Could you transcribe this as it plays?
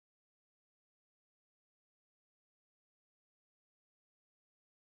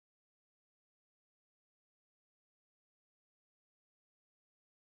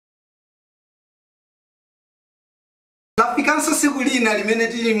Tafikanso siku lina limene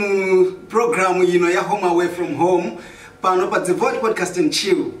tili mu program ino ya Home Away from Home pano pa Tzevaot podcast and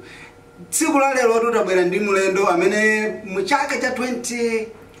chill. Siku la lero tutabwera ndi mulendo amene mu chaka cha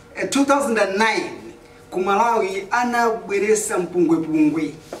 2009 ku Malawi anabweresa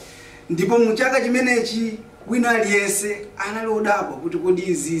mpungwepungwe. Ndipo mu chaka chimenechi wina aliyense analodapo kuti kodi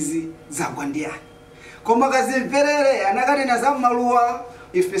izizi zagwandiya. Koma kazimverere anakatena za maluwa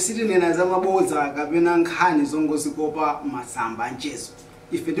ife sitinena za mabodza kapena nkhani zongozikopa masamba anchezo.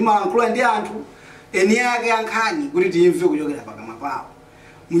 Ife timalankhula ndi anthu eni yake ankhani kuti timve kuchokera pakamwa pawo.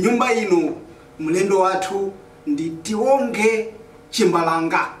 Mu nyumba ino mlendo wathu ndi Tiwonge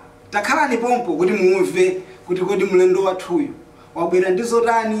Chimbalanga. Takhalani pompo kuti muumve kuti kodi mlendo wathuyu wabwera ndi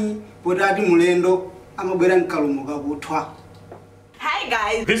zotani potati mlendo amabwera mkalumo kakuthwa. Hi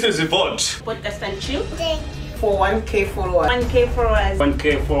guys, this is Tzevaot podcast and chill for 1K followers. 1K followers.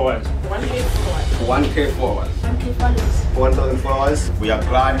 1K followers. 1K followers. 1K followers. 1K followers. 1,000 followers. We are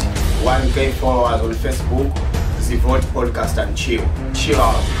glad. 1K followers on Facebook. Tzevaot podcast and chill. Chill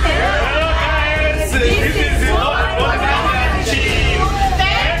out. Hello guys, this is Tzevaot podcast and chill.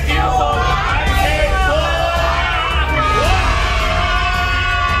 Thank you for 1K followers.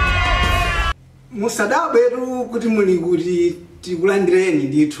 Musadaberu kuti muli kuti tikulandireni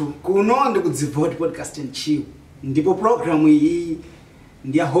ndithu kuno ndi ku Tzevaot podcast and chill. Ndipo program iyi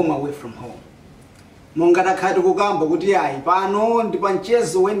ndi ya Home Away from Home. Monga takhati kukamba kuti ayi pano ndi pa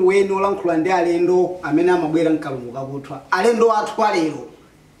mchezo weniweni olankhula ndi alendo amene amabwera mkalumo kakuthwa. Alendo athu alero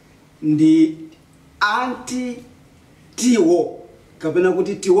ndi anti Tiwo kapena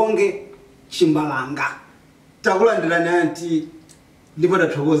kuti Tiwonge Chimbalanga. Takulandirani anti ndipo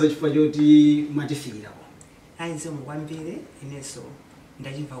tathokoza chifukwa choti matifikirako. Aizo mkwambire ineso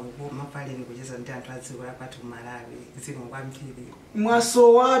ndachimva kukoma paleni kucheza ndi anthu adziko la kwathu Malawi ziko mkwambire.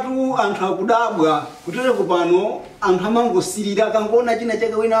 Mwaso watu anthu akudabwa kutete kupano anthu amangosirira akangoona china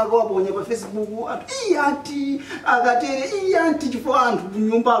chake wina wako aponya pa Facebook ati iyi anti akatere iyi anti chifukwa anthu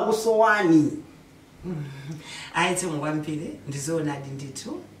kunyumba akusowani. Aizo mkwambire ndizoona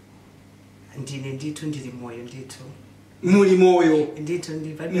ndithu ndine ndithu ndili moyo ndithu. Muli moyo Ndithu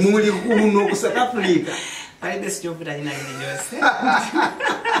muli kuno ku South Africa. palibe sichovuta ina iliyonse.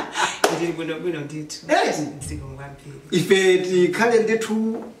 Ndili bwino ndithu. Ziko mkwambire. Ife tikhale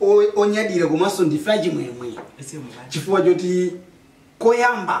ndithu onyadira komanso ndife achimwemwe. Chifukwa choti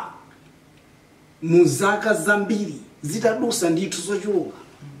koyamba mu zaka zambiri zitadusa ndithu zochuluka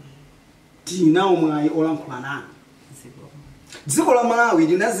tinawo mwayi olankhula nanu. Dziko la Malawi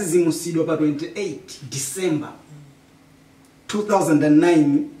linazizimusidwa pa 28 December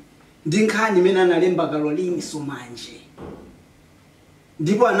 2009 ndi nkhani imene analemba Caroline Somanje.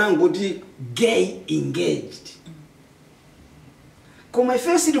 Ndipo anangoti gay engaged. Koma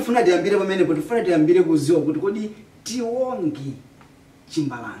ife sitifuna tiyambire pamenepo tifuna tiyambire kuziwa kuti kodi Tiwonge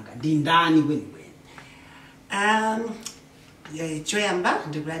Chimbalanga ndi ndani kwenikweni. Choyamba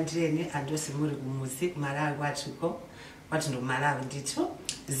ndikulandireni anthu onse muli kumuzi ku Malawi kwathuko kwathu ndi Malawi ndithu.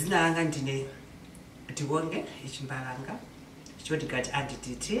 Zina langa ndine Tiwonge Chimbalanga choti kati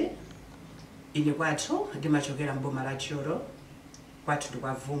adititi ine kwathu ndimachokera mboma la Choro kwathu ndi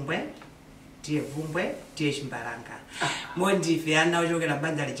kwa Vumbwe tiye Chimbalanga. Mondife ana ochokera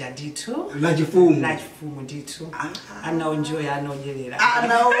banja lija ndithu La chifumu ndithu ana onjoya ana odyerera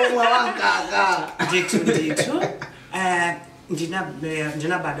ana omwe wankaka ndithu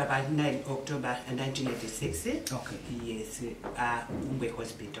ndinabadwa pa 9 October 1986. Okay. Yes, Vumbwe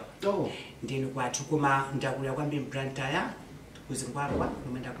hospital. Oh. Ndinu kwathu koma ndakulira kwambiri Blantyre kuzingwakwa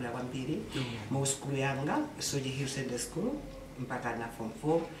nomwe ndakulira kwambiri mu school yanga Soji Hill Sunday School mpaka na form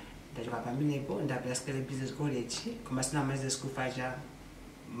 4 ndachoka pamenepo ndapita Skele Business College koma sina maliza school faja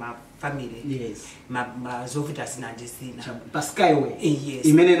ma family. Yes. Ma zovuta sina ndisina pa Skyway. Yes.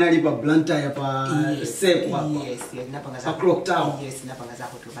 Imene nali pa Blantyre pa Sepu hapa. Yes, napanga za Clock Tower. Yes, napanga za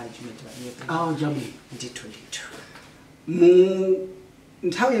kutoka management Ah, jabu. ndithu. Mu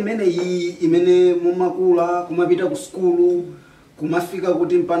nthawi imene mumakula kumapita ku school kumafika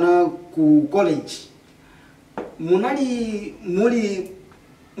kuti mpana ku college muli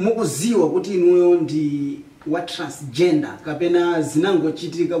mukuziwa kuti inuyo ndi wa transgender kapena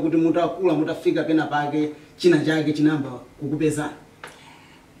zinangochitika kuti mutakula mutafika pena pake china chake chinamba kukupezani.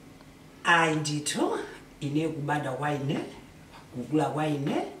 Ndithu ine kubada kwaine kukula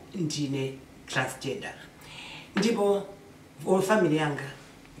kwaine ndine transgender. Ndipo family yanga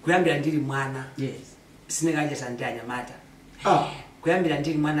kuyambira ndili mwana. Yes. Sinekaja ndi anyamata. Kuyambira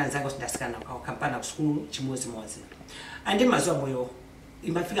ndili mwana zanga sindasikana kampana ku school chimozimozi. Andi mazuwa moyo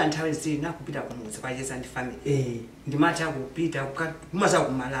imafika nthawi zina kupita kumuzi kwacheza ndi family. Ndimata kupita kumaza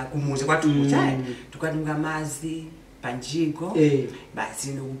kumala kumuzi kwathu kuchaye tukatunga mazi panjigo basi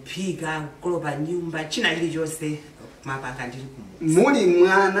nokupika kukolopa nyumba china chilichonse mapanga ndili kumuzi muli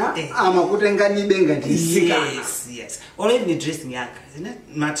mwana amakutenga nibe ngati sikana. Yes already ni dressing yanga zina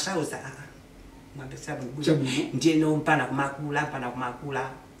matrauza mwabesabu ndiye no mpana kumakula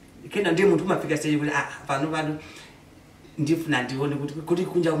kena ndiye muntu umafika stage kuti pano ndifuna ndione kuti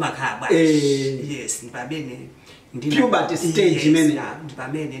kunja kumakhaba yes ndipamene puberty stage imene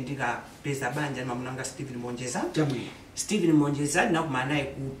ndipamene ndikapeza banja mamunanga Stephen Monjeza nakumanaye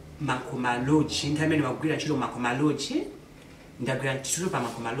ku Makoma Lodge ntamene wakugwira ntchito Makoma Lodge ndagwira ntchito pa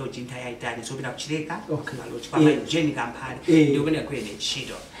Makoma Lodge ntayayitani sopita kuchileka Makoma Lodge kwa Jeni Kampala ndikupenda kwene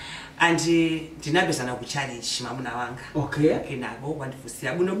ntchito andi ndinapezana ku challenge mamuna wanga kenabo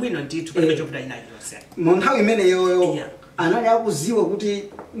kwandifusira bwino ndithu palibe chopita ina yonse mu nthawi imene yoyo anali akuziwa kuti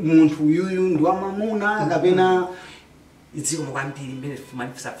munthu uyuyu ndi wa mamuna kapena idziko kwambiri imene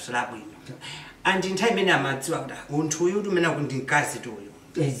fumanifusafusula bwino andi nthawi imene amadziwa kuti munthu uyu umene akuti mkazi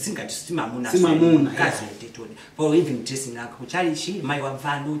toyo singati simamuna mkazi nditoni for even dressing yako ku challenge mai wa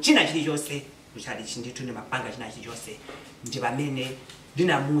mfano china chilichonse ku challenge ndithu mapanga china chilichonse ndi pamene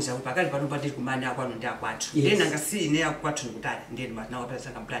ndinamuza kuti pakali pano patiri kumani akwano ndi akwathu ndena ngasine akwathu ndikutali ndeni matinawo pesa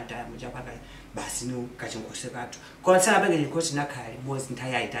kamplanta ya muja pakali basi no kachinkhose kathu kotsala pake chinkhose nakhali mozi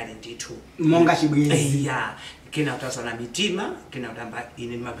ntayayitali ndithu monga chibwezi kena utasona mitima kena utamba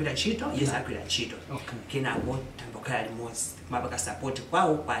ine nimapira ntchito yes akwira ntchito kena abo tambokhala limozi mabaka support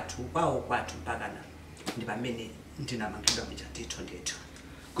kwawo kwathu mpaka na ndi pamene ndinamangidwa michatito ndithu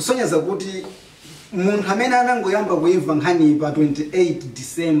kusonyeza kuti munthu amene anangoyamba kuimva nkhani pa 28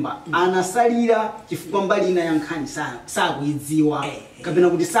 December anasalira chifukwa mbali ina ya nkhani sakuidziwa kapena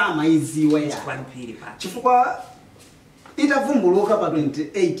kuti samayidziwa chifukwa itavumbuluka pa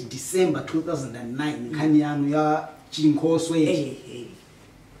 28 December 2009 nkhani yanu ya chinkhoswe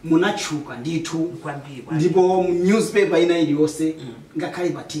munatchuka ndithu ndipo newspaper ina iliyonse ngakhale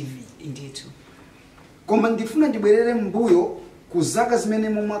pa TV ndithu koma ndifuna ndibwerere mbuyo kuzaka zimene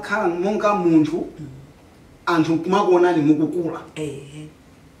mumakhala monga munthu anthu kumakuonani mukukula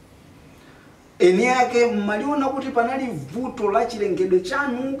eni yake mmaliona kuti panali vuto la chilengedwe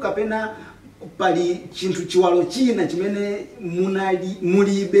chanu kapena pali chinthu chiwalo china chimene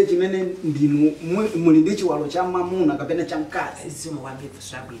mulibe chimene ndinu muli ndi chiwalo cha mamuna kapena cha mkazi zimo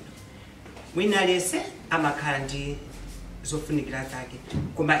kwambifuswa bwino mwina lese amakhala ndi zofunikira zake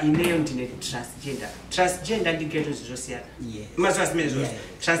koma ineyo ndine transgender ndigeto zizosiyana maso asimene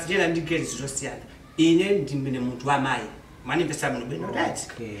transgender ndigeto zizosiyana ine ndimene munthu wamayi manipesa muno bwino right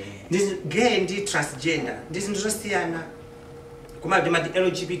gay ndi transgender ndizinthu zosiyana koma ndimati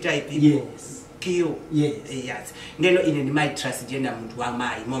LGBTI people kiyo yes ndeno ine ndi my transgender munthu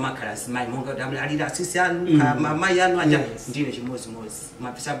wamayi momakhala simayi monga damle alira asisi anu mamayi anu aja ndine chimozi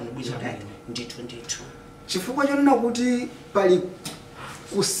mapesa muno bwino right ndithu chifukwa chonena kuti pali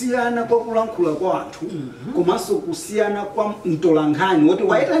kusiyana kwa kulankhula kwa anthu komanso kusiyana kwa mtolankhani woti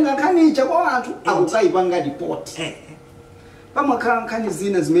waitenga nkhani icha kwa anthu akukayipanga ripoti pamakhala nkhani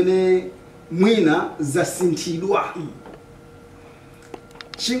zina zimene mwina zasinthidwa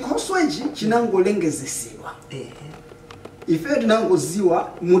chinkhoswechi chinangolengezesedwa ife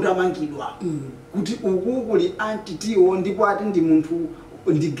tinangoziwa mutamangidwa kuti uku kuli anti-Tiwo ndipo ati ndi munthu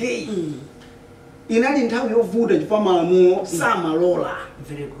ndi gay inali nthawi yovuta chifukwa malamulo samalola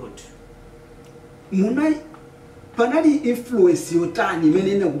very good panali influence yotani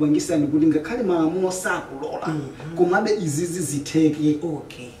imene inakupangisani kuti ngakhale malamulo sakulola komabe izizi zitheke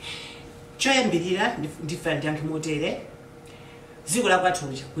choyambirira ndifuna ndiyankhe motere dziko la kwathu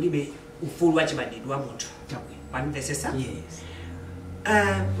kulibe ufulu wa chibadidwe wa munthu wamvesesa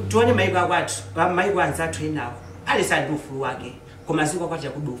tione maiko akwathu maiko anzathu enawo alisa ndi ufulu wake koma dziko kwathu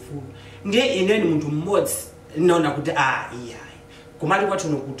kulibe ufulu ndiye ineni munthu mmodzi naona kuti iya komali kwathu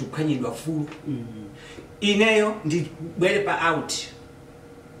nokuti kukhanyidwa fulu ineyo ndibwere pa out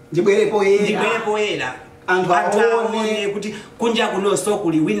ndibwerepo yera anthu aone kuti kunja kuno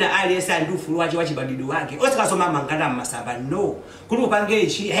sokuli wina aliyesa ndi ufulu wache wachibadidwe wake osikasoma mangata mmasaba no kuti upange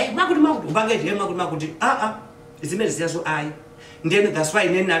ichi makuti upange ichi makuti zimene ziyazo ayi ndene that's why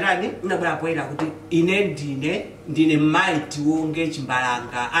ine narani unabwera poera kuti ine ndine mai Tiwonge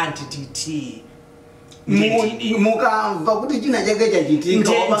Chimbalanga anti-TT mukamva kuti china chake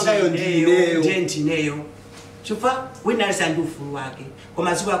chachitika wapangayo ndineyo chifukwa wina alisa ndi ufulu wake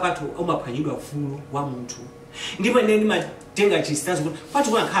koma dziko kwathu umaphwanyidwa ufulu wa munthu ndipo ine ndimatenga chistanzo kuti kwathu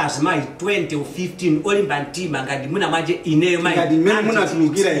kunakhala zimayi 20 or 15 olimba mtima ngati muna manje ineyo mai ngati mmene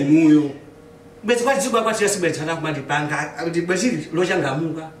munatulukira inuyo bwezi kwati dziko kwathu yasibwezana kumatipanga kuti bwezili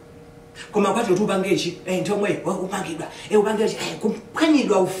lochangamuka koma kwati utupange ichi ntomwe upangidwa upange ichi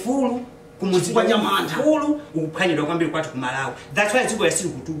kuphwanyidwa ufulu kumuzi kwa nyamanta kulu ukuphwanyidwa kwambiri kwathu ku Malawi. That's why dziko yasiri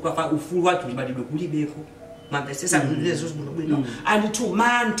kutuka fa ufulu wathu libadidwe kulibeko. Mambesesa lezo zibuntu bwino. And to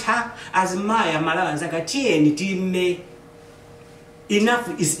mantha azimaya Malawi anzaka tiyeni time.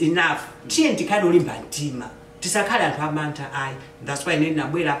 Enough is enough. Tiyeni tikali olimba ntima. Tisakhala anthu amantha ayi. That's why nini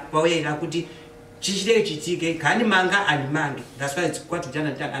nabwera pawera kuti chichiteke chitike kandi manga alimange. That's why kwathu jana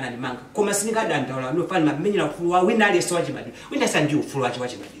ndakana alimanga. Koma sinikadandawula nofana mamenyera ufulu wa wina aliyeso wachibadidwe. Wina sandi ufulu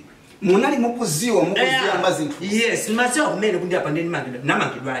wachibadidwe. Munali mukuziwa mbazinthu. Yes, maziwa kumene kundi apa ndeni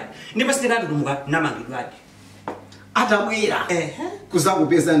namangidwadi. Ndipo sinikadudumuka namangidwadi. Atabwera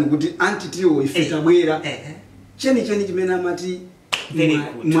kuzakupezani kuti antitiwo ife tabwera cheni chimene amati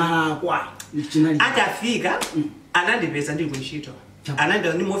mwakwa chinali atafika anandipeza ndili kunchito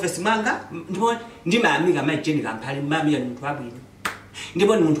anandipeza ndi office manga ndipo ndimamika mai cheni kamphali mami ya munthu wabwino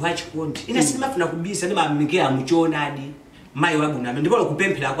ndipo ni munthu wachikondi ina sinimafuna kubisa ndimamikira muchonadi mai wabwino ndipo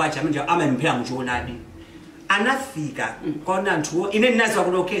lokupemphera kwacha amene amamphera muchonadi anafika kona nthuwo ine ndinaziwa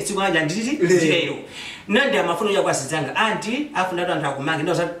kuti okay sikwanja nditi lero nandi amafuno ya kwasizanga anti afuna kuti anthu akumange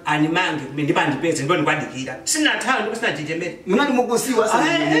ndo zati animange kumene ndipandipeze ndo ndikwadikira sinathawa ndipo sinajijemere munali mukusiwa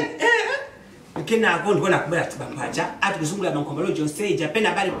sana kenako ndikuona kubwera tibambaja ati kuzungula mankhomalo jonseja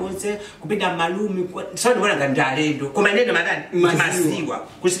pena pali ponse kupinda malumi so ndikuona ngati ndalendo koma inene madani masiwa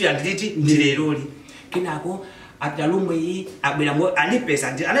kusipira nditi ndileroli kenako atalumwe yi abwera mo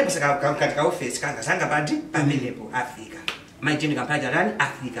anipesa katika office kanga sanga pati pamenepo afika maitini kampaja lani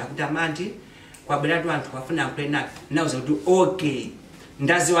afika kuti amanti kwabwera tu anthu afuna kuplena nauza kuti okay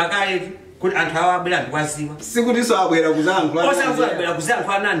ndaziwa kale kuti anthu awa abwera ndikwaziwa sikuti so abwera kuzankhula abwera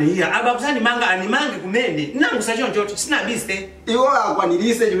kuzankhula nani iya abakuzani manga animange kumene nangu sachoncho sina biste iwo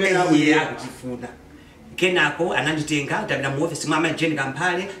akwanirise chimene abwera kuchifuna kenako ananditenga ndapita mu office mwa majeni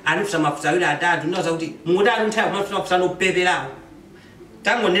kamphale anifusa mafuta awiri atatu ndinoza kuti mutatu nthawi mafuta mafuta nopeperawo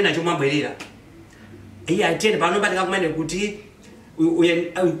tango nena chomwe abwerera iye atende pano batika kumene kuti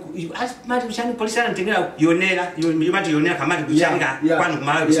mati kuchani polisi anamtengera yonera yomati yonera kamati kuchanika kwanu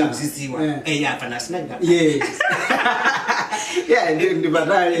kumalawi kusizisiwa apana sinaga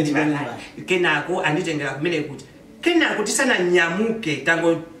ndipatale kenako anditengera kumene kuti kenako tisana nyamuke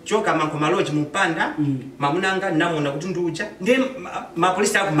tango choka mankhomaloji mupanda mamunanga namona kuti nduja ndi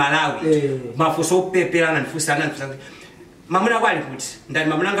mapolisi aku Malawi mafuso opepera nandifusa mamuna kwali kuti ndani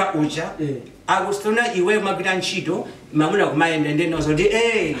mamunanga uja akustona iwe mapita ntchito mamuna kumayenda ndenozo kuti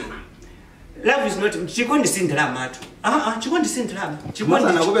love is not chikondi sindalama atu chikondi sindalama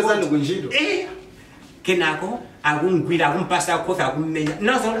chikondi nakupezani kunjito kenako akungwira akumpasa kofa akummenya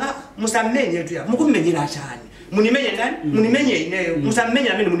nazo musamenye tu ya mukumenyera chani munimenye ndani munimenye ineyo musamenye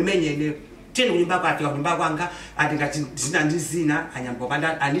amene munimenye ineyo tena kunyumba kwake kunyumba kwanga atingati zina anyambo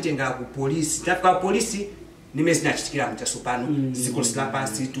panda anditenga ku polisi tafika polisi nimezina chitikira mtasopano siku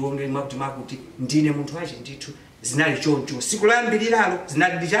silapasi tuonge makuti ndine munthu wache ndithu zinali choncho siku layambiliralo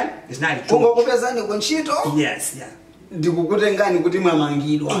zinali ndichani zinali choncho kungokupezani kunchito yes ndikukutengani kuti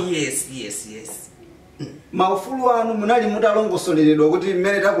mwamangidwa yes maufulu anu munali mutalongosoleredwa kuti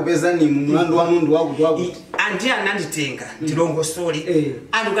mmene takupezani mlandu wanu ndi wakuti andi ananditenga ndilongosole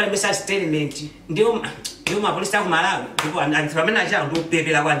andikalembesa statement ndiyo mapolisi aku Malawi ndipo andifamene acha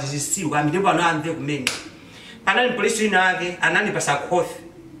ndopepera kwa ndizisiwa ndipo anoamve kumene panali polisi inake anandipasa kofi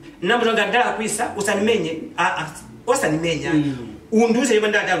namuzonga ndala kwisa usanimenye osanimenya unduze ibe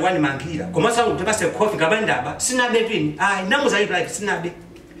ndati alwani mangira koma sa utipase kofi kabandaba sinabe pini namuza life sinabe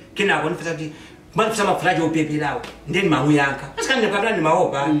kenako ndifasa kuti mali kusama fulaji opeperawo ndeni mamuyanka asikani ndikabla ni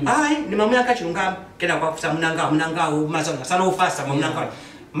maopa ni mamuyanka chilungama kena kwa kusa munangawo mazanga sana ufasa mamunanga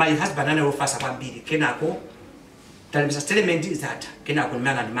my husband ane ufasa kwambiri kenako talibisa statement zata kenako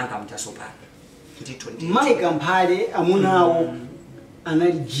nimanga nimanga mtasopana ndito mai kamphale amunawo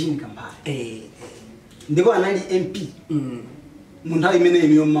anali jini kamphale ndiko anali MP munthawi imene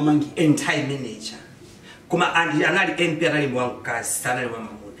iniyo mamangi entire manager kuma anali MP anali mwankazi sana wa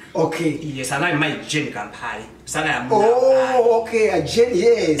mamuna okay yes anali my jeni kamphale sana ya muna okay a jeni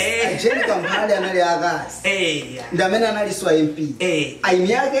yes a jeni kamphale anali akazi ndamene anali swa MP aimi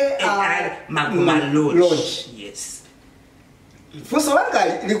yake lodge yes funso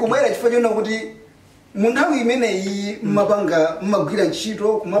langa likubwera chifukwa chona kuti munthawi imene iyi mmagwira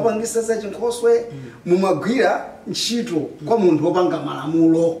ntchito kumapangisa za chinkhoswe mumagwira ntchito kwa munthu wopanga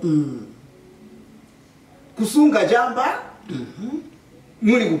malamulo kusunga chamba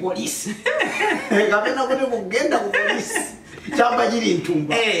muli ku polisi kapena kuti kugenda ku polisi chamba chili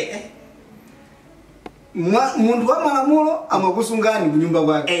mtumba munthu wa malamulo amakusungani kunyumba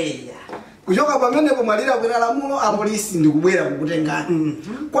kwake kuchoka pamenepo mwalira kwera lamulo apolisi ndikubwera kukutengani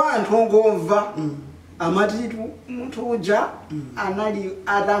kwa anthu ongomva amatitu munthu uja anali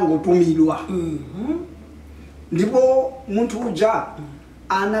atangotumidwa ndipo munthu uja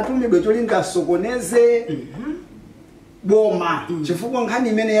anatumidwa cholinga sokoneze boma chifukwa nkhani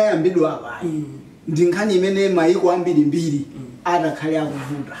imene yayambidwa apa ndi nkhani imene mayiko ambirimbiri adakhale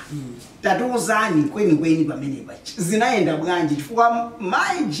akuvuta tatiuzani kwenikweni pamenepa zinayenda bwanji chifukwa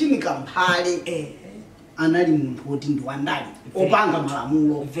mayi Jimmy Kamphale anali munthu woti ndi wandali opanga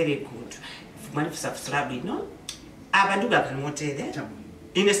malamulo. Very good. Manifusa fusulabi no apa ndikakhala motere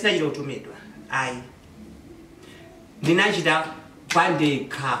ine sinachita kutumidwa ayi ndinachita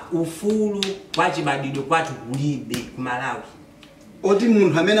pandekha ufulu wachibadidwe kwathu kulibe ku Malawi. Oti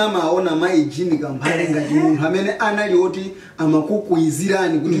munthu amene amaona mayi Jimmy Kamphale ngati munthu amene anali oti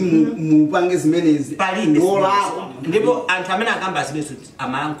amakukwizirani kuti mupange zimenezi ndolakwa ndipo anthu amene akamba zibezo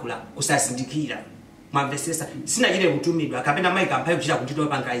amayankhula kusazindikira mwamvesesa sinachite kutumidwa kapena mayi Kamphale kuchita kuntchito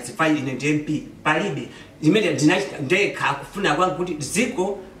panga izi file ine MP palibe imene ndinachita ndekha kufuna kwangu kuti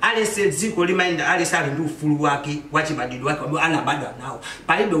dziko alese dziko limayenda alese ali ndi ufulu wake wachibadidwe wake anabadwa nawo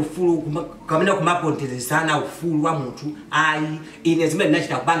palibe ufulu kamene kumaponderezana ufulu wa munthu ayi ine zimene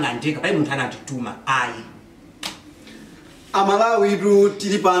ndinachita kupanga ndekha palibe munthu anatituma ayi. Amalawi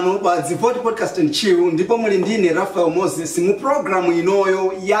tili pano pa Tzevaot podcast and chill ndipo muli ndine Raphael Moses mu program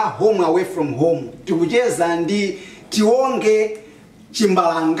inoyo ya Home Away from Home tikucheza ndi Tionge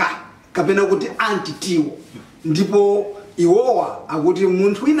Chimbalanga kapena kuti Tiwo ndipo iwowa akuti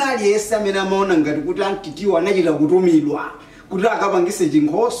munthu wina aliyense amene amaona ngati kuti Tiwo anachita kutumidwa kuti akapangise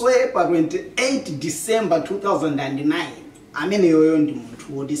chinkhoswe pa 28 December 2009 amene yoyo ndi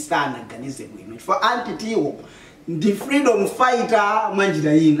munthu woti sanaganize bwino for Tiwo ndi freedom fighter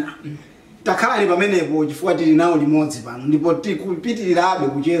mwanjira ina takhalani pamenepo chifukwa tili nawo limodzi pano ndipo tikupitirirabe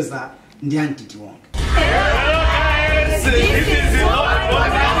kucheza ndi Tiwonge.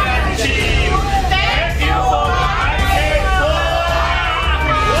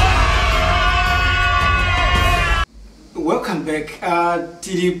 Welcome back.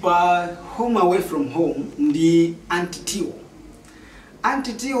 Tili pa Home Away from Home ndi Tiwo.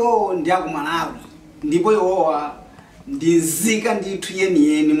 Tiwo ndi aku Malawi ndipo iwowa ndizika ndithu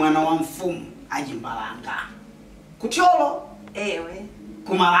yeniyeni mwana wa mfumu Chimbalanga kucholo Ewe.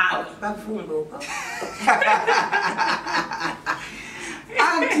 ku Malawi Bavunga uko.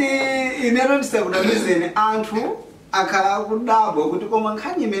 Inero ndisekudamizeni anthu akhala akudabwa kuti koma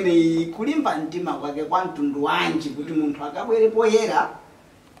nkhani imeneyi kulimba mtima kwake kwa mtundu wanji kuti munthu akabwere poyera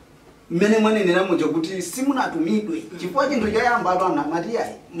mmene mwanenera muja kuti simunatumidwe chifukwa chinthu choyamba atwana amati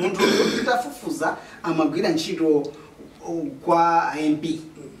ayi munthu titafufuza amagwira ntchito kwa MP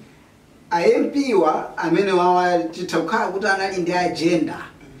wa amene wawa titakhala kuti anali ndi agenda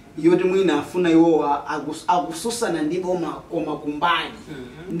yoti mwina afuna iwowa akususana ndi boma koma kumbali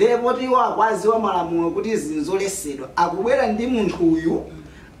ndipo iwo akwaziwa malamulo kuti zinzolesedwa akubwera ndi munthu uyu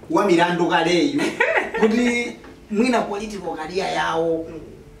wa milandu kaleyu kuti mwina political career yawo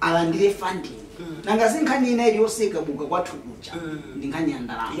alandire funding nanga zinkhani ina iliyoseka buka kwathu kucha ndi nkhani ya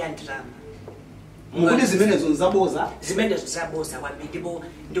ndalama kuti zimenezo nzaboza kwambiri ndipo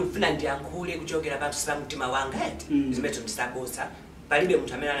ndikufuna ndiyankhule kuchokera pansi pa mtima wanga zimenezo ndisaboza palibe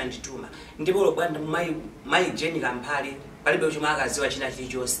munthu amene anandituma ndipo lobwanda mayi Jimmy Kamphale palibe chomwe akaziwa china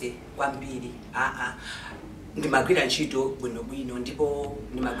chilichonse kwambiri ndimagwira ntchito bwinobwino ndipo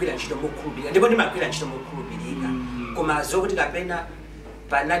ndimagwira ntchito mokhulupirika koma zokuti kapena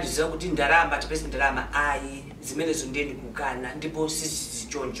panadiziwa kuti ndalama tipese ndalama ayi zimenezo ndiye ndikukana ndipo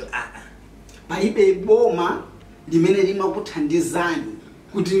sizichoncho palibe boma limene limakuthandizani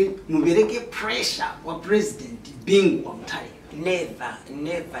kuti mupereke pressure kwa president Bingu wa Mutharika. Never.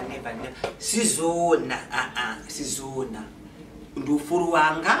 Sizona ndi ufulu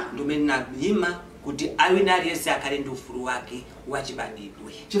wanga ndimene nabima kuti awina aliyense akhale ndi ufulu wake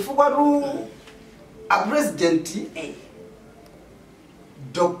wachibadidwe chifukwa tu a president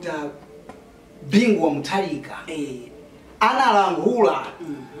Dr. Bingu wa Mutharika analangula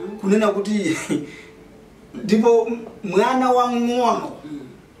kunena kuti ndipo mwana wa ng'ono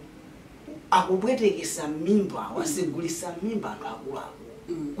akubwetekesa mimba wasegulisa mimba akakulaku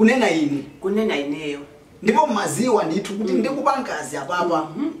kunena ineyo ndipo maziwa ndithu kuti ndikupangazi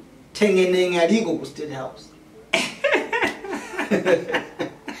apapa thengenenge aliko ku State House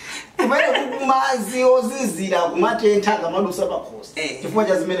kumene kukumazi ozizira kumatentha kamadusa pakhosi chifukwa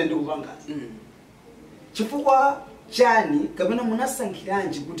cha zimene ndikupangazi chifukwa chani kapena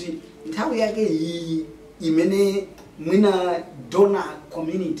munasankhiranji kuti nthawi yake iyi imene mwina donor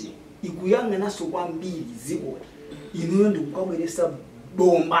community ikuyang'anaso kwambiri ziko inuyo ndikukabweresa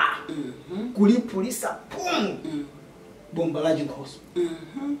bomba kulipulisa bomba la chinkhoswe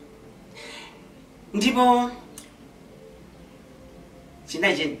ndipo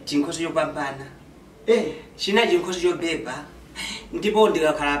chinaje chinkhoso chopambana chinaje chinkhoso chobeba ndipo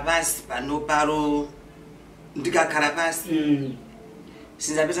ndikakhala pasi pano paro ndikakhala pasi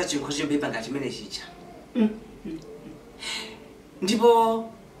sinzapeza chinkhoso chobeba ngati chimene chicha ndipo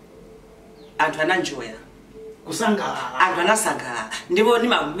anthu ananjoya kusangala anthu anasangalala ndipo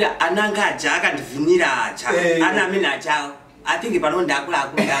ndimabwira ananga aja akandivunira aja ana amene aja atingi pano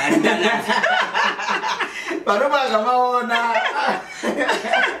ndakuluakulu pano pakamaona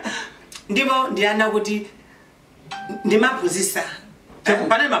ndipo ndiyana kuti ndimaphunzisa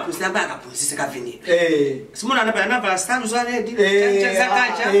pane maphunzisa amba akaphunzisa kavinira simuna panavala stanu zaledi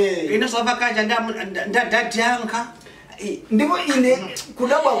zakacha inasopa kacha ndadyanka ndipo ine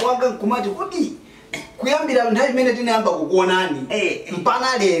kudabwa kwanga nkumati kuti kuyambira nthawi imene tinayamba kukuonani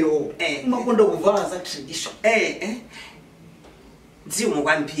mpana lero umakonda kuvala za tradition dzimu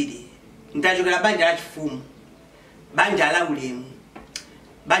kwambiri ndachokera banja la chifumu banja la ulemu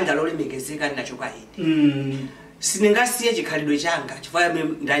banja lolemekezeka ndinachoka ine siningasiye chikhalidwe changa chifukwa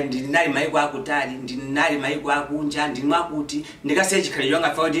ndinali maiko akutali ndinali maiko akunja ndimwakuti ndikasiye chikhalidwe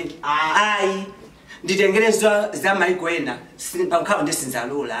changa fa kuti ayi nditengere za maiko ena pakukhala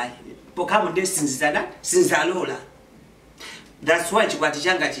ndisinzalola ayi pokamu ndisinzizana sinzalola. That's why chikwati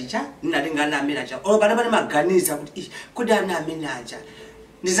changa chicha ndinalingana amena cha pana pane maganiza kuti kodi ana amena aja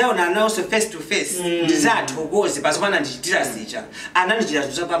ndizaona nawo face to face ndizathokoze pasipana ndichitira zicha anandichira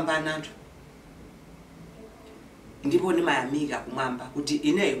zopambana anthu ndipo ndimayamika kumwamba kuti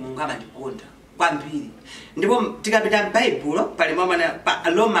ine Mulungu amandikonda kwambiri ndipo tikapita m'Bible pali mwana pa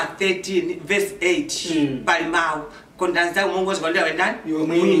Roma 13 verse 8 pali mawu kondanza Mulungu zikonda wendani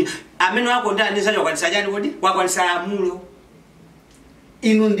amene wakonda ndizacho kwanisa chani kodi wakwanisa lamulo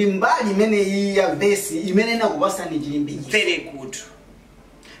inu ndi mbali imene iyi ya vesi imene nakupasani chilimbikitso very good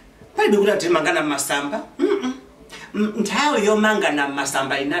palibe kuti atimangana masamba nthawi yomangana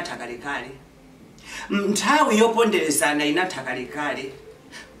masamba inatha kalekale nthawi yoponderezana inatha kalekale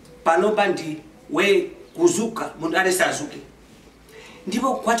panopa ndi we kuzuka munthu alisazuke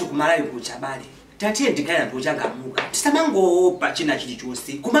ndipo kwati kumalawi kucha bale tatiye ndikaya ndochangamuka tisamangoopa china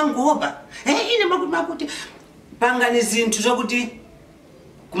chilichonse kumangoopa ine makuti pangani zinthu zokuti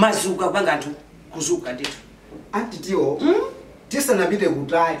kumazuka kwanga anthu kuzuka ndithu antitiwo tisanapite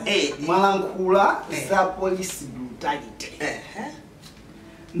kutali mwalankhula za police brutality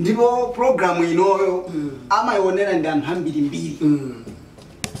ndipo programu inoyo amayionera ndi anthu ambirimbiri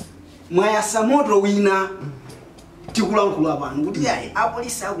mwayasa moto wina tikulankhula pano kuti yayi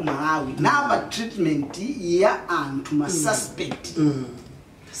apolisi aku Malawi napa treatment ya anthu ma suspect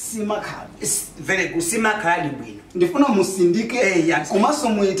simakhala very good simakhala bwino ndifuna musindike komanso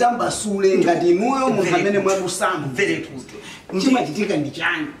muitambasule ngati inuyo munthu amene mwadusamu very good chimachitika ndi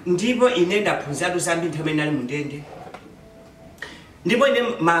chani ndipo ine ndaphunzatu zambiri nthawi imene ali mundende ndipo ine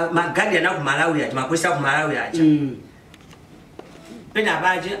magadi anaku Malawi ati mapolisi aku Malawi aja pena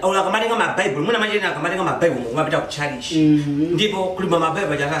baje ola kamatenga maBible muna manje akamatenga maBible mumapita ku church ndipo kulimba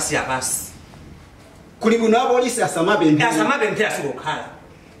maBible aja asiya pasi kuli kuno apolisi asamapemphera sikukhala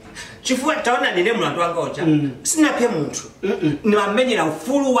chifukwa taona nine mlandu wanga oja sinaphe munthu nimamenyera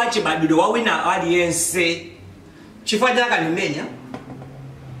ufulu wa chibadwiro wa wina aliyense chifukwa chaka nimenya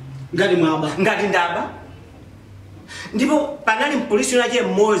ngati ndaba ndipo panali mpolisi unache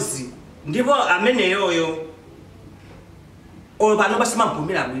mmozi ndipo amene yoyo pano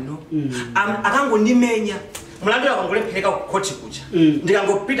pasimagumira bwino akangondimenya mlandu akangolephereka ku court kucha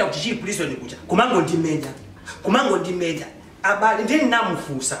ndikangopita ku chief prison kucha kumangondimenya abali ndini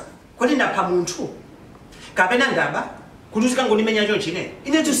namufusa kodi ndapha munthu kapena ndaba kuti usikangondimenya chonchine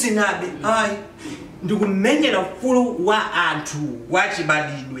ine tusinabe ayi ndikumenyera ufulu wa anthu wa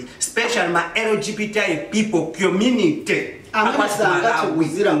chibadwidwe especially ma LGBTI people community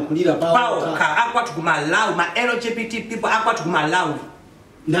akwatikuwizira nkulira akwatu kumalawi ma LGBT people akwatu kumalawi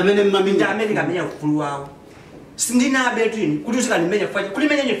ndamene kamenya ufulu wawo sindinabe twini kuti usikanimenya kufaja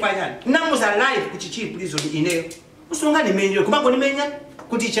kulimenya nyifanyani namuza live kuchichi prison ineyo usunga nimenye kumangondimenya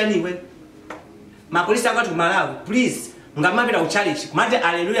kuti chaniwe mapolisi akwatu kumalawi please ngamapita uchalichi kumati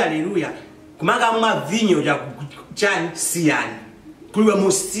haleluya haleluya kumanga mwavinyo chani siyani kuliwe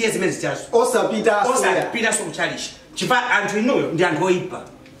musiye zimene zichazo osapita so uchalichi chipa anthu inuyo ndi anthu oyipa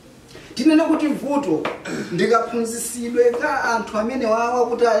tinene kuti vuto ndikaphunzisidwe ka anthu amene wawa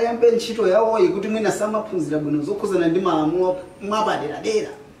kuti ayambe ntchito yawoyi kuti mwina samaphunzira bwino zokhuzana ndi malamulo mwapaderadera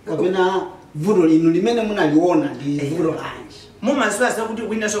kapena vuto linu limene munaliona ndi vuto lanji mumaziwa kuti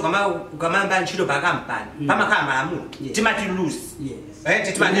winaso ukamamba ntchito pakampani pamakhala malamulo timati lose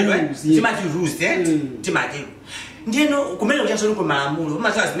timatero timati lose timatero ndiyeno kumene kuchasoni ku malamulo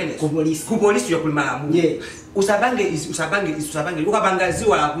umaziwa zimene ku polisi yakuli malamulo usapange ukapanga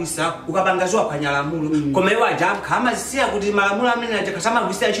ziwa lakuisa ukapanga ziwa phwanyalamulo koma iwo aja khama zisiya kuti malamulo amene aja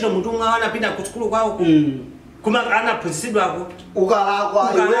kasamagwisira ntchito munthu umwe anapita ku sukulu kwawo kuma anaphunzitsidwako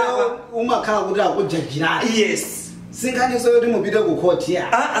ukalakwa iweyo umakhala kuti akujajirani yes sinkhaniso yoti mupite ku court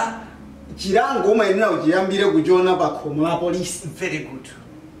ya chilango umayenera uchiyambire kuchiona pa khomo la polisi. Very good.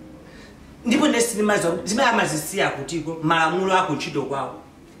 Ndipo nesinimazo zimene amazisiya kutiko malamulo akuntchito kwawo.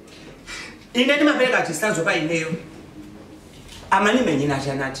 Ine ndimapereka chisanzo pa ineyo amanimenyera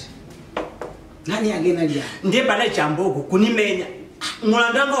chanati nani agena lya ndiye pale chamboko kunimenya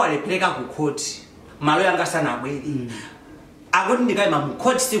mulandu wanga walepereka ku court malo yanga sana abweri akuti ndikaima mu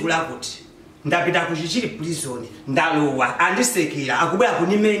court siku lakuti ndapita ku chichiri prison ndalowa andisekera akubwera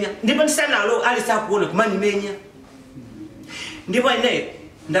kunimenya ndipo ndisanalo alisakuona kumanimenya ndipo ine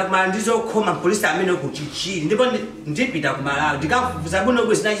ndakumana ndizokhoma polisi amene ku chichiri ndipo ndipita ku Malawi ndikafufuza buno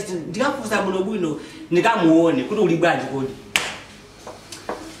kwesina chiti ndikafufuza buno bwino ndikamuone kuti uli bwanji kodi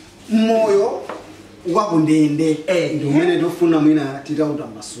moyo wakundende ndi umene tofuna mwina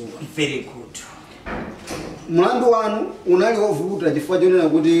titautambasula. Very good. Mlandu wanu unali wovuta chifukwa chonena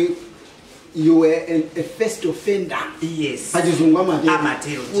kuti you were a first offender. Yes. Pachizungu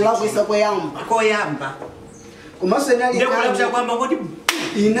amatero. Ulakwisa koyamba. Komanso inali ndekulakwisa kwamba kuti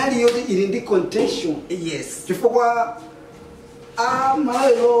inali yoti ili ndi contention. Yes. Chifukwa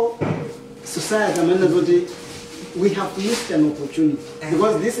Malawi society amene zoti we have missed an opportunity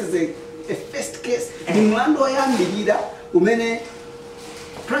because this is a first case. Ni mlandu wayambirira umene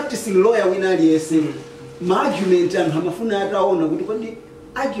practicing lawyer wina aliyese argument anthu amafuna ataona kuti kodi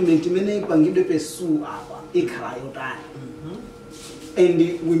argument imene ipangidwe pesu apa ikhala yotani. And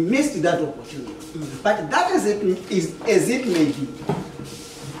we missed that opportunity. But that is as it may be.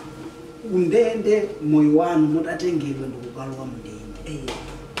 Undende moyo wanu mutatengedwa ndikukalowa mndende.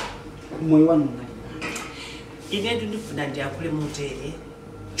 Moyo wanu unali. Ine ndifuna ndiyakule mutere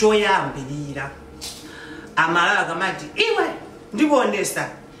choyambirira Amalawi kamati iwe ndikuonesa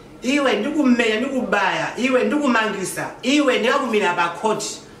iwe ndikumenya ndikubaya iwe ndikumangisa iwe ndikakumira pa court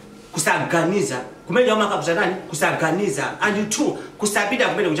kusaganiza kumenya umakabuzanani kusaganiza and two kusapita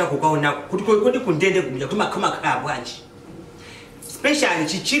kumene kucha kukaonako kuti kodi kundende kumja kuti makhama khala bwanji especially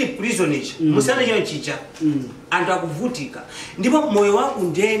chichiri prison ichi musana chino chicha anthu akuvutika ndipo moyo wa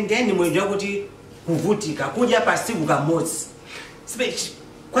kundende ni moyo wakuti kuvutika kudya pasiku kamodzi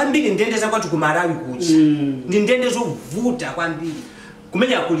kwambiri ndende zakwati ku Malawi kuchi ndi ndende zovuta kwambiri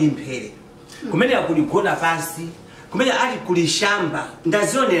kumenya kulimphere kumenya kuligona pasi kumenya ali kulishamba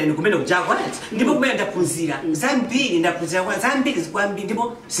ndazionera ni kumenya kujakwa ndipo kumenya ndaphunzira zambiri ndaphunzira kwa zambiri kwambiri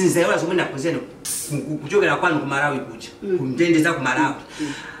ndipo sinzayola zomwe ndaphunzira kuchokera kwanu ku Malawi kucha kundende za ku Malawi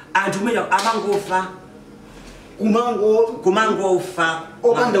anthu kumenya amangofa kumangofa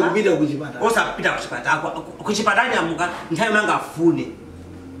opanda kupita kuchipatala osapita kuchipatala nyamuka nthawi manga afune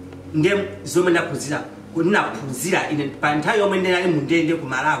ndem zomwe ndaphunzira kunaphunzira ine pa nthawi yomwe ndinali mundende ku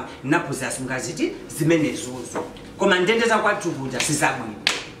Malawi naphunzira singaziti zimenezozo koma ndende zakwathu kuja sizabwino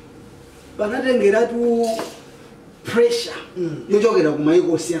panatengeratu pressure yochokera ku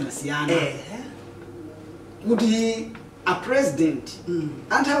mayiko osiyana-siyana kuti a president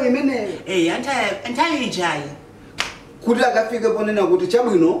anthawi imeneyo anthawi ijayi kuti akafike ponena kuti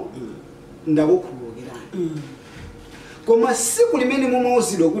chabwino ndakukhululukirani koma siku limene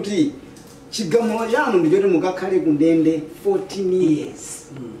mumauzidwa kuti chigamulo chanu ndichoti mukakhale kundende 14 years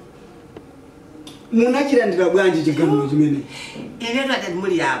munachilandira bwanji chigamulo chimene inetu atati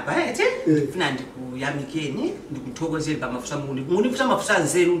muli apa funa ndikuyamikeni ndikuthokozeni pamafusa munifusa mafusa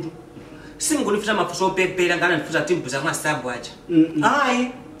nzerutu simukunifusa mafusa opepera ngana ndifusa timpu za mwasambo acha ayi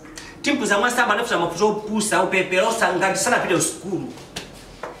timpu za mwasambo anafusa mafusa opusa opepera osangati sanapite usukulu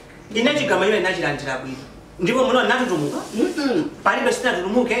ine chigamulo inachilandira bwino ndipo muno natutumuka palibe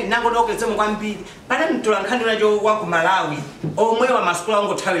sinatutumuke nangodoketsemo kwambiri pale mtolankhani unacho wa ku Malawi omwe wa masukulu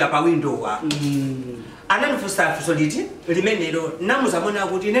angothawira pa window wa ananifusa fuso liti limenelo namuzamona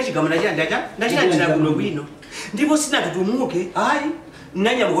kuti ine chigamulo ndachilandira bwino ndipo sinatutumuke ayi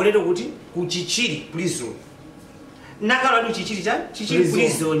nanyamukoleto kuti kuchichiri prison nakalo ndi chichiri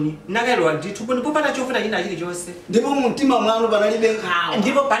prison nakalo ndi tupo ndipo pana chofuna china chili chose ndipo mumtima mwanu panalibe nkhawa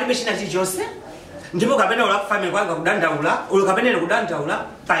ndipo palibe china chili chose ndipo kapena ulafame kwanga kudandaula ulukapena kudandaula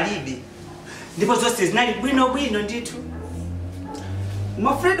palibe ndipo zonse zinali bwino ndithu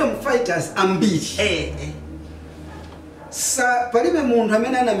ma freedom fighters ambiri sa palibe munthu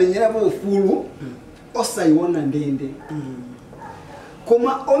amene anamenyerapo ufulu osayiona ndende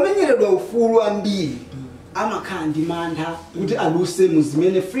koma omenyeredwa ufulu ambiri amakhala ndi mantha kuti aduse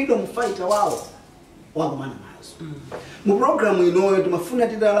muzimene freedom fighter wawo wakumana nayo nazo mu programu inoyo timafuna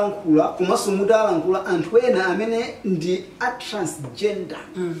titalankhula komanso mutalankhula anthu ena amene ndi a transgender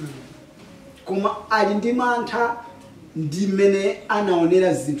koma ali ndi mantha ndi mmene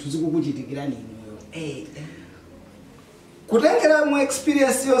anaonera zinthu zikukuchitikirani inuyo kutengera mu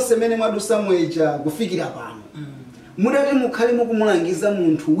experience yonse imene mwadusa mweja kufikira pano mudati mukhale mukumulangiza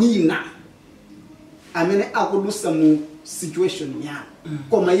munthu wina amene akudusa mu situation yanu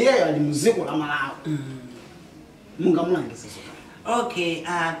koma iyeyo ali mu dziko la Malawi mungamulangiza zotani? Okay,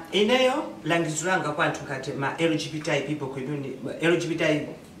 ineyo langizo langa kwa anthu ngati ma LGBTI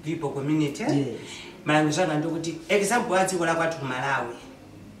people community malangizo anga ndikuti example ya dziko la kwathu ku Malawi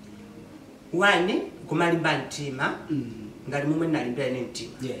one kumalimba mtima ngati momwe ndinalimbira ine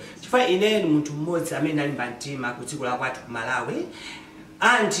mtima chifukwa ine ni munthu mmodzi amene nalimba mtima ku dziko la kwathu ku Malawi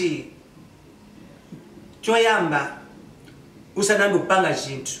anti choyamba usanambe kupanga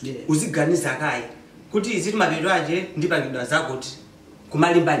chinthu uziganiza kaye kuti izi mapeto aje ndipangidwa zakuti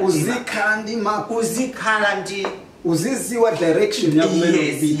kumalimba mtima uzikhala ndi uziziwa direction ya kumene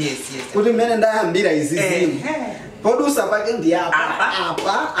kuti mmene ndayambira izi zinthu podusa pake ndi apa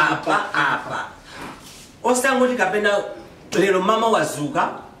osangoti kapena lero mama wazuka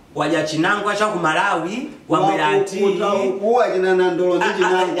waja chinangwa cha ku Malawi wabwera ati kuwa chinana ndolo ndi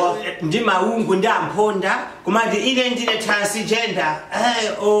chinangwa ndi maungu ndi amphonda kumati ine ndine transgender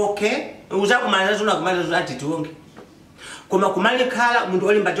okay uzakumana zona kumana ati Tiwonge koma kumalikhala munthu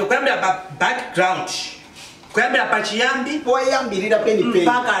olimba cho kuyambira pa background kuyambira pa chiyambi poyambirira penipeni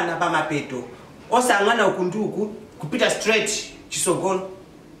mpaka na pa mapeto osangana ukunduku kupita straight chisogolo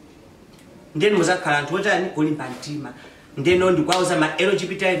ndeni muzakhala anthu otani olimba mtima ndeno ndikwauza ma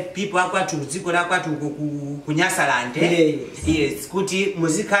LGBTI people akwathu dziko la kwathu kunyasalande yes kuti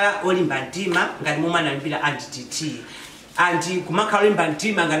muzikhala olimba mtima ngati momwe analimbira anti-TT anti kumakhala olimba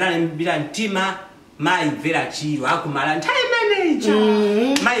mtima ngati analimbira mtima maimvera chiro akumala nthawi manager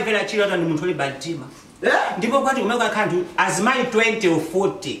maimvera chiro ati ndi munthu olimba mtima ndipo kwati kumeka kanthu azimayi 20 or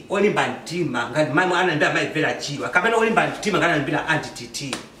 40 olimba mtima ngati mayi analimbira maimvera chiro kapena olimba mtima ngati analimbira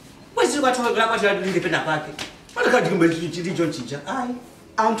anti-TT kwezi kwathu kwathu ndipenda kwake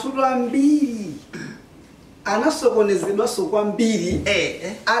anthu ambiri anasokonezedwaso kwambiri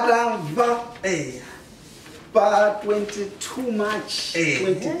atamva pa 22 March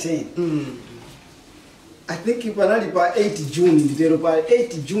 2010 I think panali pa 8 June nditero pa 8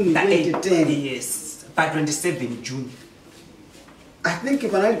 June 2010 yes pa 27 June I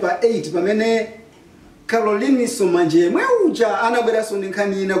think panali pa 8 pamene Caroline Somanje mweuja anabweraso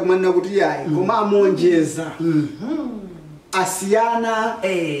nkhani ina kumanena kuti yayi koma amonjeza asiyana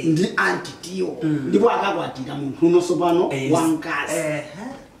ndi anti-Tiwo ndipo akakwatira munthu unonso pano wamkazi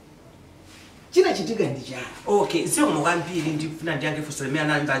chinachitika ndi chani? Okay, sio mwambiri ndifuna ndiyange funso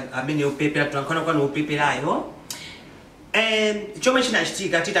limene amene opepera tunakhona kwano opeperayo chomwe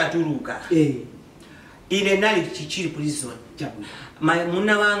chinachitika titatuluka ine nali chichiri prison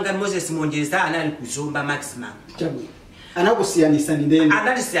muna wanga Moses Monjeza anali kuzomba maximum anakusiyanisa ndende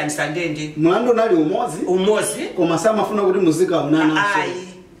analisiyanisa ndende mlando nali umozi koma samafuna kuti muzikaonana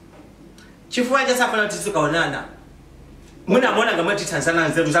chifukwa cha safuna kuti tizikaonana munamona ngamati Tanzania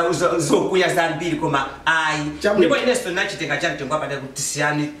nzeru zokuya zambiri koma ndipo ineso nachitenga chamtengo apa kuti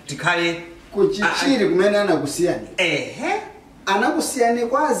tikhale kuchichiri kumene anakusiyani anakusiyane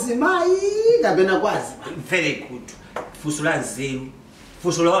kwa azimayi kapena kwa azimayi very good fusula nzeru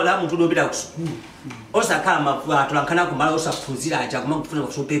fusula la muntu udopita ku school osakhala mafuato lankhana kumala osaphunzira aja kuma kufuna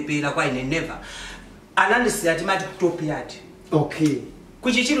kusopepera kwa ine never anandisiya timati kutopiati okay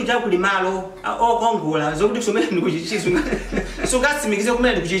kuchichiru cha kulimalo okongola zokuti kusomera ndi kuchichiru sungasimikize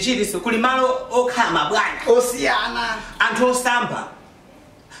kumene ndi kuchichiru so kulimalo okhama bwana osiyana anthu osamba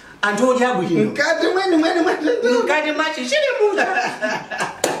anthu ojabwino mkati mweni mkati machi chili muja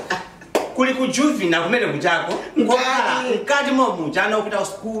kuli kujuvina kumene kujako mkati momuja ana opita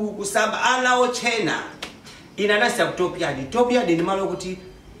school kusamba ana ochena ina nasi ya kutopiadi topiadi ni malo kuti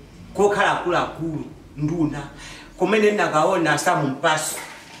kokhala akulu nduna kumene nakaona Samu Mpaso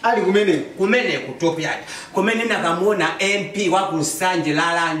ali kumene kutopiadi kumene nakamuona MP wa Kusanje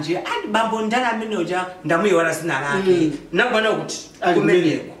lalanje ati bambo ndala amene oja ndamuyiwala sina lake nakubana kuti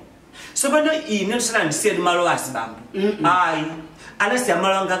kumeneko so pano ine nsana ndisiye malo asibambo anasiya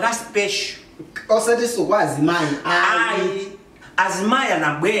malo anga special osati sokwazi mayi azimaya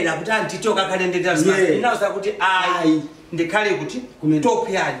nabwera kuti antitoka kalendera ndinauza kuti ndikhale kuti top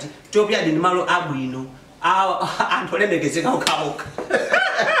yard ndi malo abwino anthu olemekezeka ukauka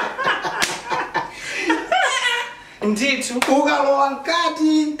ndithu ukalowa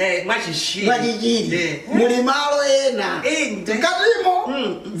nkati mwachishiri muli malo ena nkatimo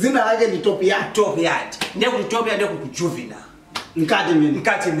dzina lake ndi top yard ndiye kutopia ndiye kujuvenile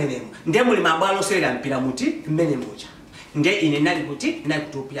nkati menemo ndiye muli mabwalo sera mpira muti menemocha ndiye ine nali kuti nali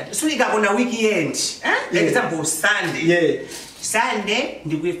kutopia so ikakona weekend example Sunday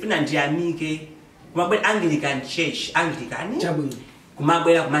ndikuifuna ndiamike kumabwera Anglican Church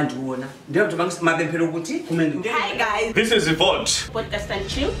kumabwera kumandiona ndiye kuti mapemphero kuti Hi guys, This is Tzevaot. podcast and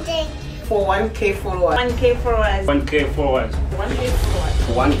chill for 1K followers. 1K followers. 1K followers. 1K followers.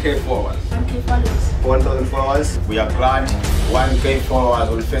 1K followers. 1K followers. 1,000 followers. We are glad. 1K followers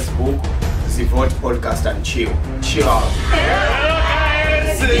on Facebook. Tzevaot podcast and chill. Chill out. Hello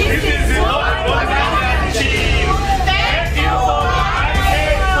guys, this is Tzevaot podcast and chill. Thank you for 1K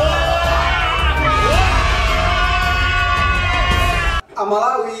followers.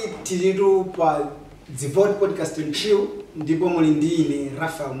 Malawi tilitu pa Tzevaot podcast and chill ndipo muli ndine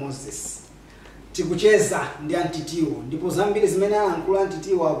Raphael Moses. Tikucheza ndi Tiwo ndipo zambiri zimene alankhula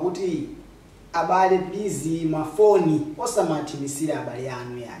Tiwo akuti abale please mafoni osamathimisira abale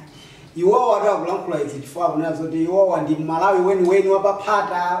anu yani. Iwowa atakulankhula izi chifukwa kunazo kuti iwowa ndi Malawi weni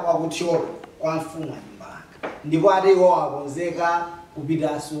wapaphata wakuthyolo kwa mfumu Chimbalanga. Ndipo ati iwowa akonzeka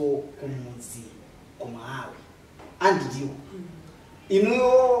kupitanso kumudzi ku Malawi. Tiwo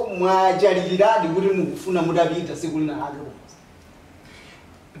inuyo mwajaliliradi kuti mukufuna mutapita siku lina lake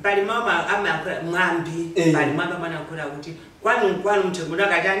pali mama amakula mwambi pali mama manakula kuti kwanu mthemuna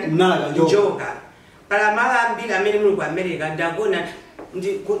kachani njoka pala malambira amene muli ku America ndakona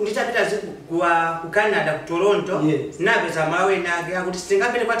nditapita ku Canada ku Toronto napeza mawe nake akuti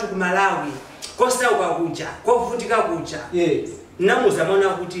singapite kwathu ku Malawi kosauka kuja kovutika kuja namuza mona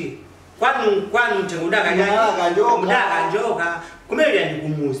kuti kwanu mthemuna kachani njoka kumele ndi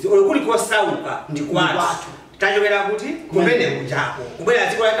kumuzi olukuli kosauka ndi kwathu tajokera kuti kumene kujako kubwera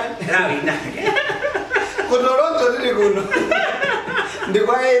dziko laka lawi nake ku Toronto tili kuno ndi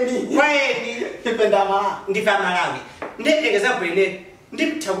kwaeni ipendama ndifa Malawi ndi example ine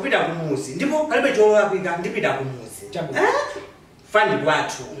ndipita kupita kumuzi ndipo palibe cholakwika ndipita kumuzi fani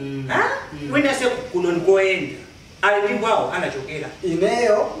kwathu wina se kuno ndikoenda ali ndibwawo anachokera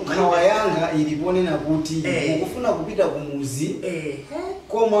ineyo nkhawa yanga iliponena kuti ukufuna kupita kumuzi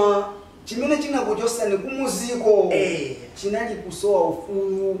koma chimene chinakuchosani kumuziko chinali kusowa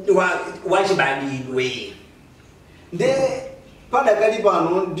ufulu wachibadidwe nde padakali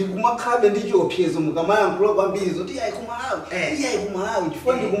pano ndikumakhabe ndi chiopsezo mukamayankhula kwambiri zoti iyayi kumalawi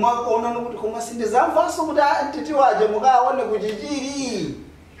chifukwa ndikumaona kuti koma sindizamvanso kuti Tiwo aja mukaone kuchichiri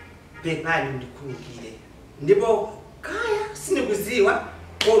pepani ndikhulukire ndipo kaya sindikuziwa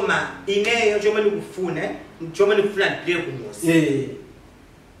koma ineyo chomwe ndikufuna ndipite kumuzi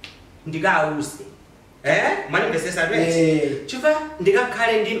ndikause manimvesesa right chifa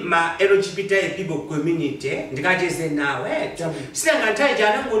ndikakhale ndi ma LGBTI people community ndikacheze nawe sinanganthawi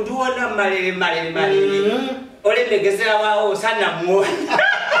chanangu ndiona malele olemegezera wawo sanamuona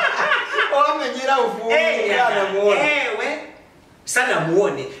amenyera ufulu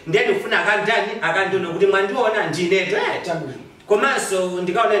sanamuone ndiye ndifuna akandiona kuti mwandiona ndineto komanso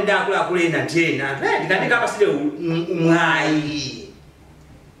ndikaona ndakula ena ndiyena ndikandika pasile umwayi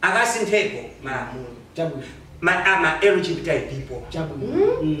akasintheko malamulo ama LGBTI people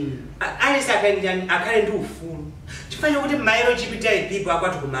alisa akhale ndi ufulu chifanya kuti ma LGBTI people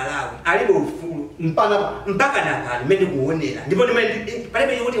akwatu ku Malawi alibe ufulu mpaka napano mene kuonera ndipo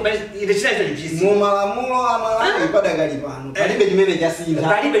palibe kuti ine chinacho chipisi mu malamulo amalawi padakali pano palibe chimene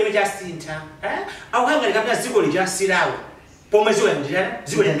chasintha akukanga likapita dziko lijasilawo pomwe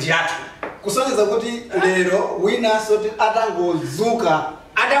ziko njatu kusonyeza kuti lero winanso atangozuka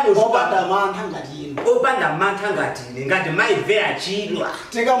opanda mantha ngati ine ngati maimve achidwa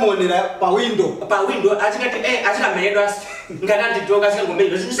tikamuonera pa window achikamenyedwa ngati antitoka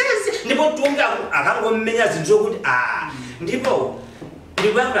sikangomenyedwa ndipo tunga akangomenya zinthu zokuti ndipo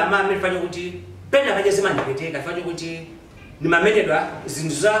ndikuyankhula mame fanye kuti pena pache zimandipeteka fanye kuti ndimamenyedwa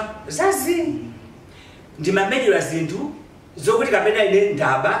zinthu zazi ndimamenyedwa zinthu zokuti kapena ine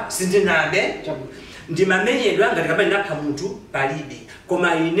ndaba sindinabe ndimamenyedwa ngati kapena napha munthu palibe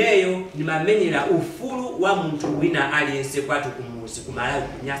koma ineyo ndimamenyera ufulu wa munthu wina aliyense kwathu kumuzi ku Malawi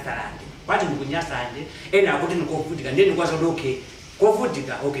ku Nyasalande kwati ndikunyasalande ena akuti ndikovutika ndiye ndikwaza kuti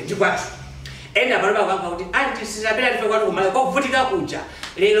kovutika ndikwathu ena panopa kwanga kuti anti sizapera ndife kwathu ku Malawi kovutika kuja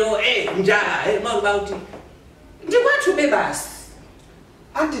lero njala maluba kuti ndikwathu bebasi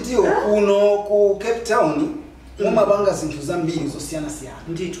Tiwo kuno ku Cape Town mumapanga zinthu zambiri zosiyana-siyana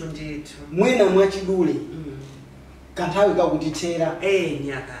ndithu mwina mwachidule kanthawi kakutithera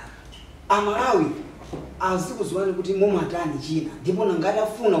nyaka Amalawi azikuziwani kuti mumatani china ndipo nangati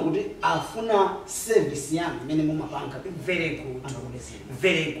afuna service yanu imene mumapanga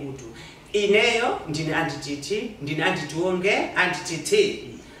very good ineyo ndine andititi ndine anditiwonge andititi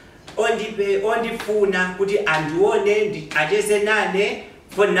ondifuna kuti andione acheze nane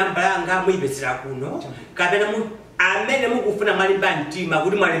phone number yanga muyipezera kuno kapena amene mukufuna mwalimba mtima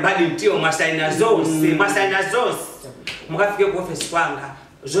kuti mwalimbadi mtima mwasaina zonse mukafike ku office kwanga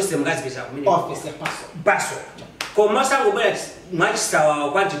zonse mukazipeza kumene Office ya paso koma sangobwera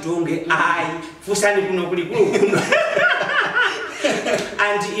mwachisawawa kwatitonge ayi fusani kuno kuno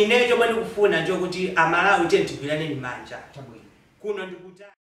and ineyo chomwe ndikufuna njokuti amalawi tiyeni tigwirane manja kuno ndikuta